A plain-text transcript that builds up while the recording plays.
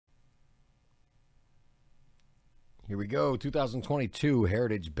Here we go. 2022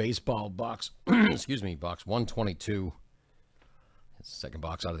 Heritage Baseball box. Excuse me, box 122. It's the second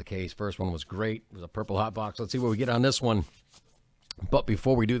box out of the case. First one was great. It was a purple hot box. Let's see what we get on this one. But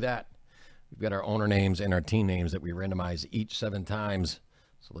before we do that, we've got our owner names and our team names that we randomize each 7 times.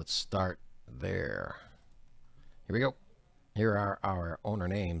 So let's start there. Here we go. Here are our owner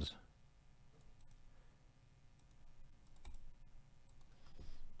names.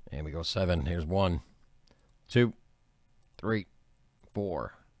 And we go 7. Here's 1, 2, 3,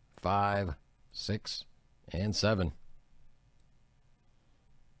 4, 5, 6, and 7.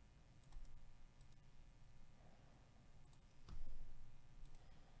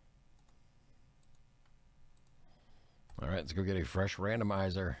 All right, let's go get a fresh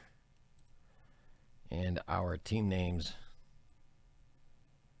randomizer and our team names.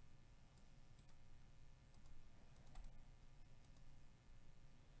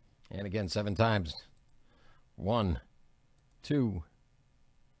 And again, 7 times. 1, 2,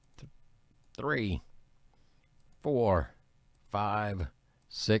 3, 4, 5,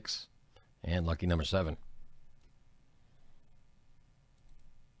 6, and lucky number 7.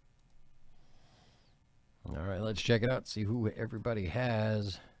 All right, let's check it out, see who everybody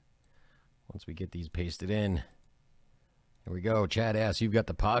has once we get these pasted in. Here we go. Chad S., you've got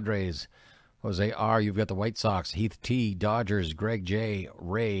the Padres. Jose R., you've got the White Sox. Heath T., Dodgers. Greg J.,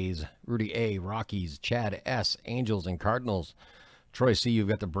 Rays. Rudy A., Rockies. Chad S., Angels and Cardinals. Troy C., you've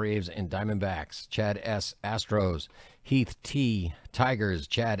got the Braves and Diamondbacks. Chad S., Astros. Heath T., Tigers.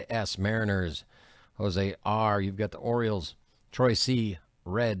 Chad S., Mariners. Jose R., you've got the Orioles. Troy C.,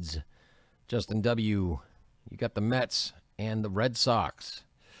 Reds. Justin W., you got the Mets and the Red Sox.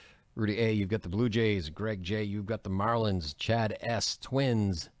 Rudy A., you've got the Blue Jays. Greg J., you've got the Marlins. Chad S.,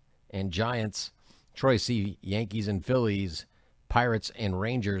 Twins and Giants. Troy C., Yankees and Phillies. Pirates and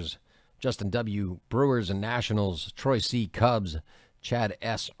Rangers. Justin W., Brewers and Nationals. Troy C., Cubs. Chad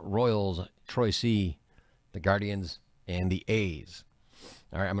S., Royals. Troy C., the Guardians and the A's.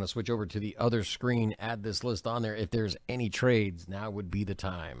 All right, I'm going to switch over to the other screen, add this list on there. If there's any trades, now would be the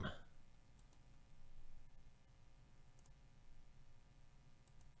time.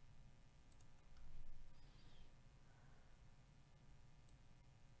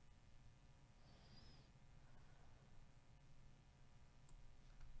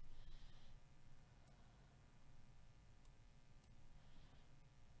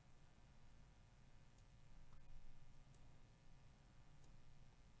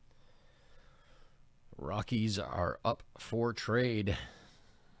 Rockies are up for trade.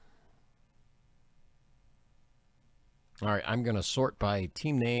 All right, I'm going to sort by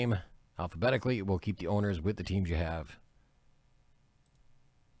team name alphabetically. We'll keep the owners with the teams you have.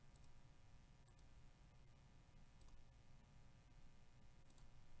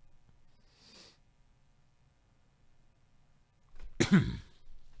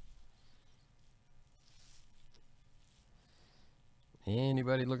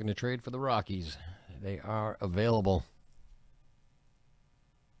 Anybody looking to trade for the Rockies? They are available.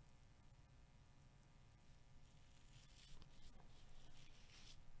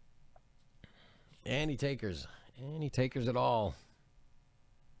 Any takers? Any takers at all?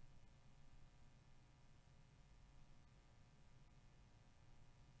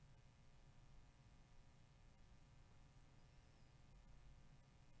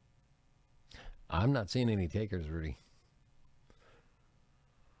 I'm not seeing any takers, Rudy.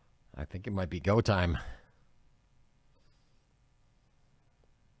 I think it might be go time.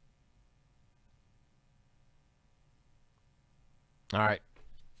 All right.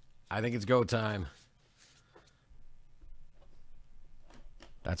 I think it's go time.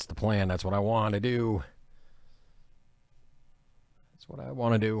 That's the plan. That's what I want to do. That's what I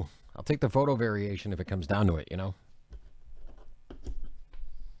want to do. I'll take the photo variation if it comes down to it, you know?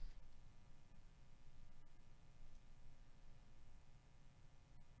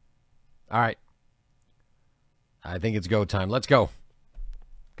 All right. I think it's go time. Let's go.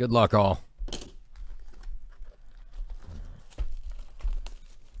 Good luck, all.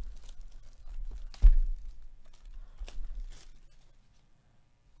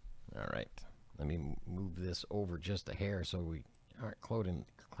 All right. Let me move this over just a hair so we aren't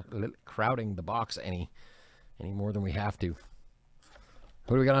crowding the box any more than we have to.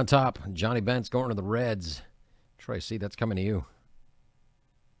 Who do we got on top? Johnny Benz going to the Reds. Troy C., that's coming to you.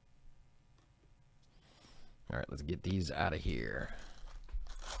 All right, let's get these out of here.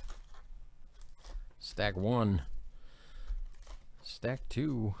 Stack 1. Stack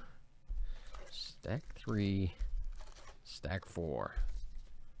 2. Stack 3. Stack 4.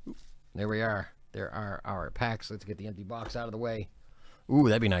 Ooh, there we are. There are our packs. Let's get the empty box out of the way. Ooh,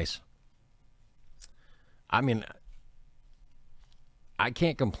 that'd be nice. I mean, I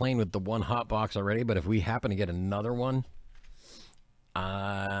can't complain with the one hot box already, but if we happen to get another one,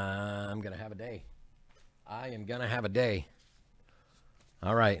 I'm going to have a day. I am going to have a day.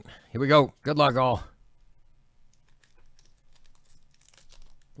 All right, here we go. Good luck, all.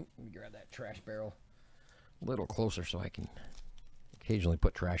 Let me grab that trash barrel a little closer so I can occasionally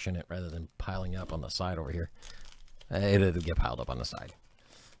put trash in it rather than piling up on the side over here. It'll get piled up on the side.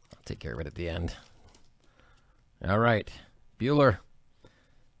 I'll take care of it at the end. All right. Bueller,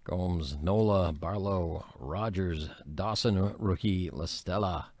 Gomes, Nola, Barlow, Rogers, Dawson, rookie, La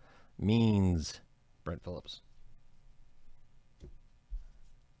Stella, Means, Brent Phillips.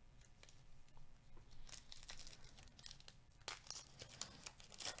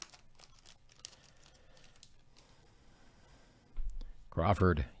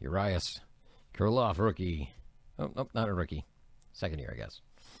 Crawford, Urias, Kurloff, rookie. Oh, nope, not a rookie. Second year, I guess.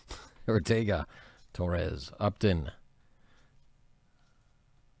 Ortega, Torres, Upton,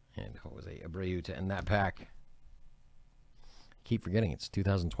 and Jose Abreu to end that pack. Keep forgetting it's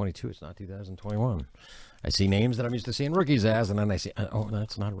 2022. It's not 2021. I see names that I'm used to seeing rookies as, and then I see, oh,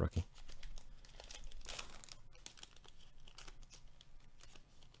 that's not a rookie.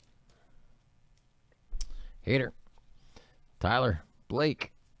 Hater, Tyler,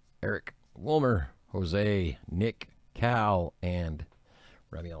 Blake, Eric, Wilmer, Jose, Nick, Cal, and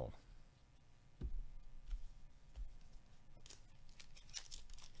Remiel.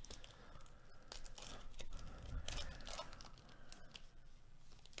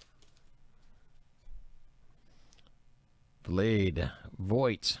 Vlade,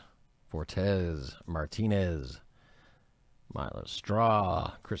 Voigt, Fortes, Martinez, Milo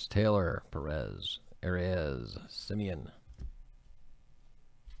Straw, Chris Taylor, Perez, Arias, Simeon.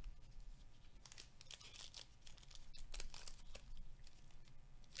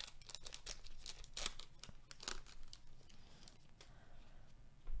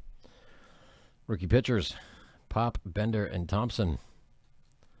 Rookie pitchers, Pop, Bender, and Thompson.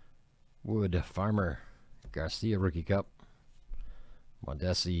 Wood, Farmer, Garcia, Rookie Cup.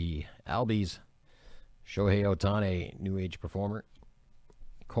 Mondesi, Albies, Shohei Ohtani, New Age Performer.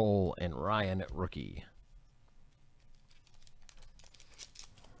 Cole and Ryan, Rookie.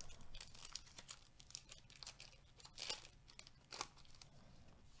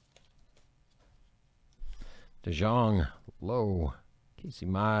 DeJong, Lowe, Casey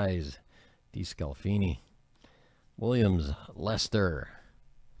Mize, DeScalfini, Williams, Lester,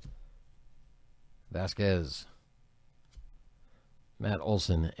 Vasquez, Matt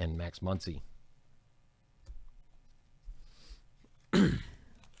Olson, and Max Muncy.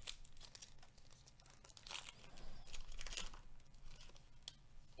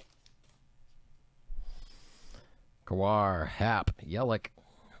 Kawar, Happ, Yelich,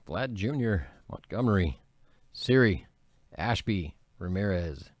 Vlad Jr., Montgomery, Siri, Ashby,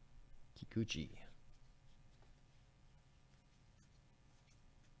 Ramirez, Kikuchi.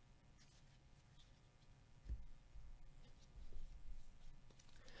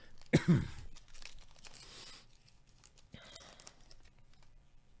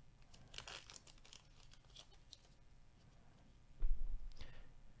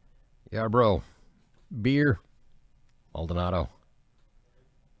 Yeah, bro. Beer, Maldonado,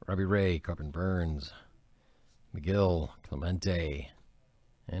 Robbie Ray, Corbin Burns, McGill, Clemente,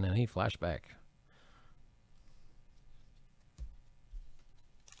 and any flashback.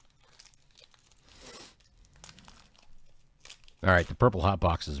 All right, the purple hot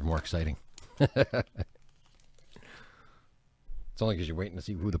boxes are more exciting. It's only because you're waiting to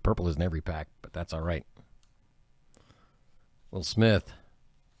see who the purple is in every pack, but that's all right. Will Smith,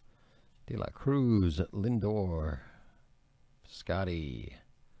 De La Cruz, Lindor, Scotty,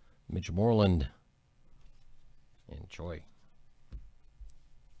 Mitch Moreland, and Choi.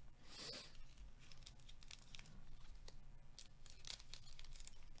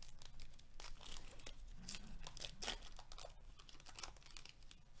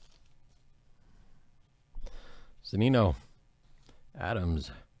 Zanino,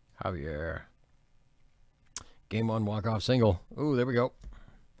 Adams, Javier. Game 1 walk-off single. Ooh, there we go.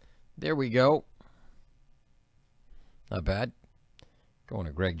 There we go. Not bad. Going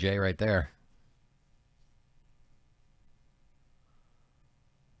to Greg J right there.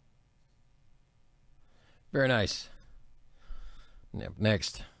 Very nice.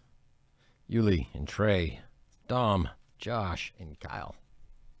 Next, Yuli and Trey, Dom, Josh, and Kyle.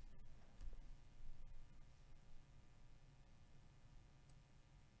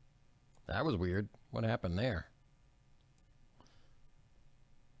 That was weird. What happened there?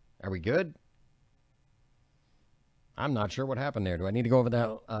 Are we good? I'm not sure what happened there. Do I need to go over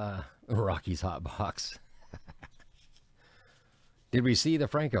that Rockies hot box? Did we see the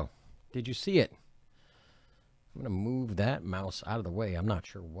Franco? Did you see it? I'm going to move that mouse out of the way. I'm not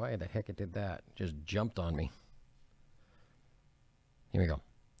sure why the heck it did that. It just jumped on me. Here we go.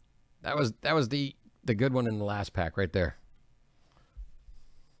 That was the good one in the last pack right there.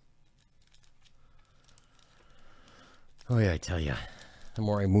 Oh yeah, I tell you. The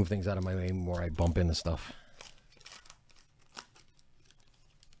more I move things out of my way, the more I bump into stuff.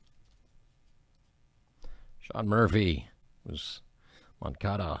 Sean Murphy was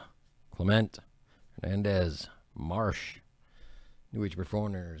Moncada, Clement, Hernandez, Marsh, New Age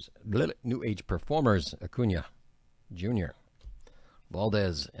Performers, Acuna Jr.,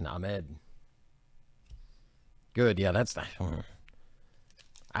 Valdez, and Ahmed. Good, yeah, that's the.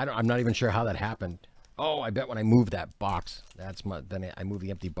 I'm not even sure how that happened. Oh, I bet when I moved that box, then I moved the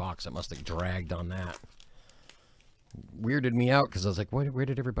empty box. It must have dragged on that. Weirded me out because I was like, where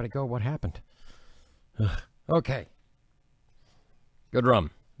did everybody go? What happened? Okay. Good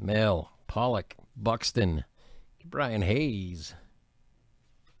rum. Mail, Pollock, Buxton, Brian Hayes,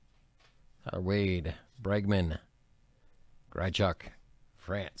 Tyler Wade, Bregman, Grychuk,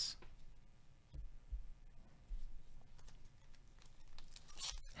 France.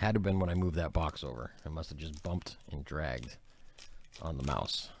 Had to have been when I moved that box over. I must have just bumped and dragged on the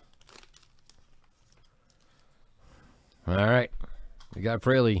mouse. All right. We got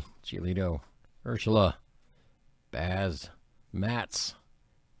Fraley, Giolito, Ursula, Baz, Matz,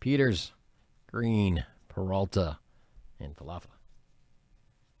 Peters, Green, Peralta, and Falafa.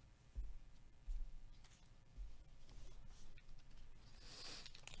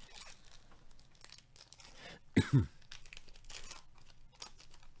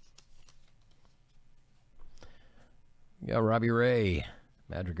 We got Robbie Ray,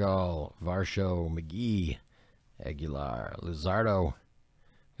 Madrigal, Varsho, McGee, Aguilar, Luzardo,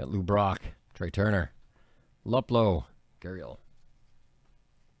 got Lou Brock, Trey Turner, Luplow, Gurriel.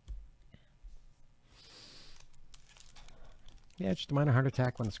 Yeah, just a minor heart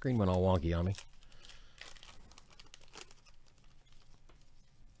attack when the screen went all wonky on me.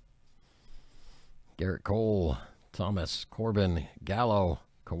 Garrett Cole, Thomas, Corbin, Gallo,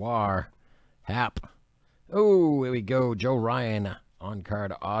 Kawar, Hap. Oh, here we go. Joe Ryan,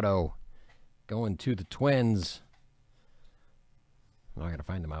 on-card auto. Going to the Twins. Oh, I got to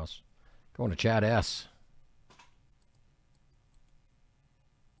find the mouse. Going to Chad S.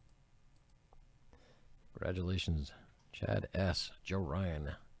 Congratulations, Chad S. Joe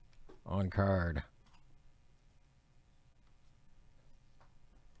Ryan, on-card.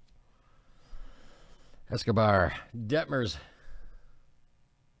 Escobar, Detmers.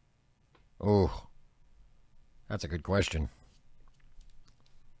 Oh, that's a good question.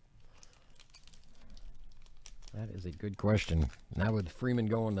 That is a good question. Now with Freeman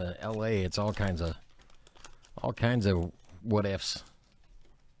going to L.A., it's all kinds of what ifs.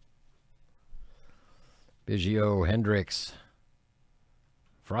 Biggio, Hendricks,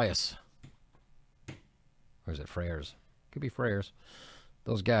 Frias. Or is it Freyers? Could be Freyers.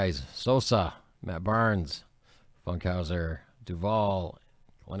 Those guys. Sosa, Matt Barnes, Funkhauser, Duvall,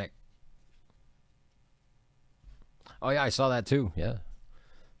 Clinic. Oh yeah, I saw that too. Yeah,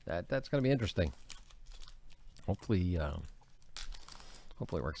 that's gonna be interesting. Hopefully it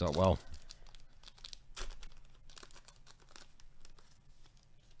works out well.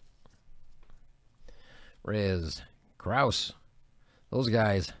 Reyes, Kraus, those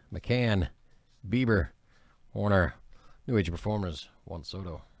guys, McCann, Bieber, Horner, New Age Performers, Juan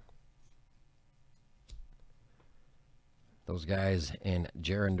Soto. Those guys, and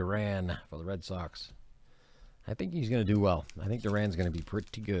Jarren Duran for the Red Sox. I think he's going to do well. I think Duran's going to be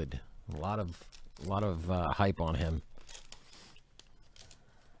pretty good. A lot of hype on him.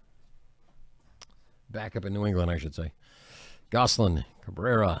 Back up in New England, I should say. Goslin,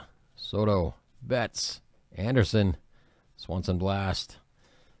 Cabrera, Soto, Betts, Anderson, Swanson Blast,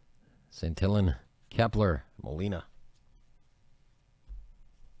 Santillan, Kepler, Molina.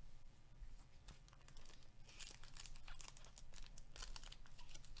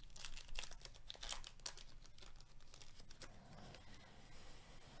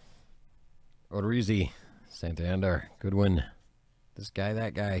 Odorizzi, Santander, Goodwin, this guy,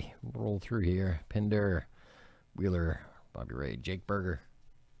 that guy, roll through here. Pinder, Wheeler, Bobby Ray, Jake Berger.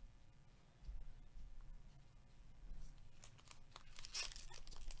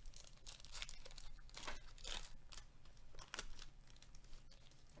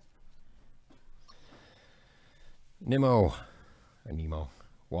 Nemo,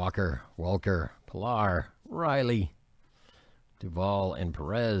 Walker, Walker, Pilar, Riley, Duvall, and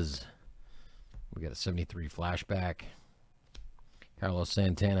Perez. We got a 73 flashback. Carlos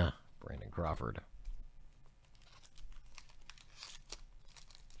Santana, Brandon Crawford.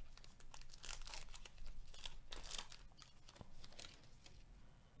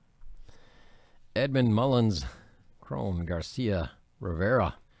 Edmund Mullins, Crone, Garcia,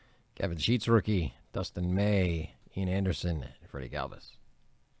 Rivera, Kevin Sheets rookie, Dustin May, Ian Anderson, and Freddie Galvis.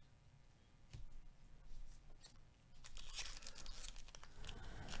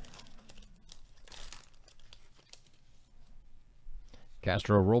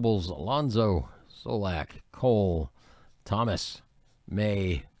 Castro, Robles, Alonzo, Solak, Cole, Thomas,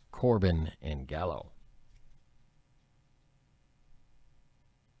 May, Corbin, and Gallo.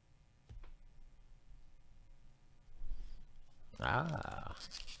 Ah,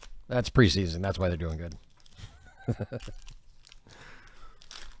 that's preseason. That's why they're doing good.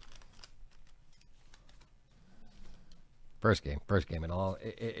 First game.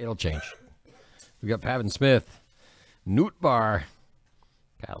 It'll change. We got Pavin Smith, Newt Barr,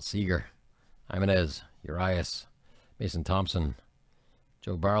 Kyle Seager, Jimenez, Urias, Mason Thompson,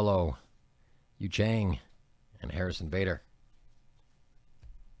 Joe Barlow, Yu Chang, and Harrison Bader.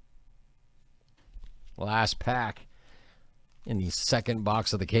 Last pack in the second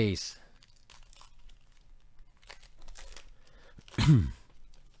box of the case.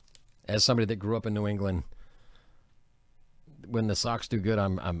 As somebody that grew up in New England, when the Sox do good,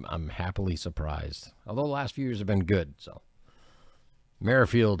 I'm happily surprised. Although the last few years have been good. So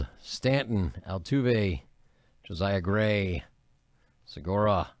Merrifield, Stanton, Altuve, Josiah Gray,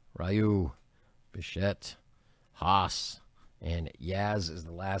 Segura, Ryu, Bichette, Haas, and Yaz is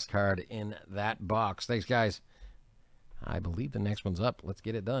the last card in that box. Thanks, guys. I believe the next one's up. Let's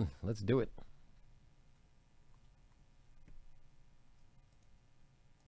get it done. Let's do it.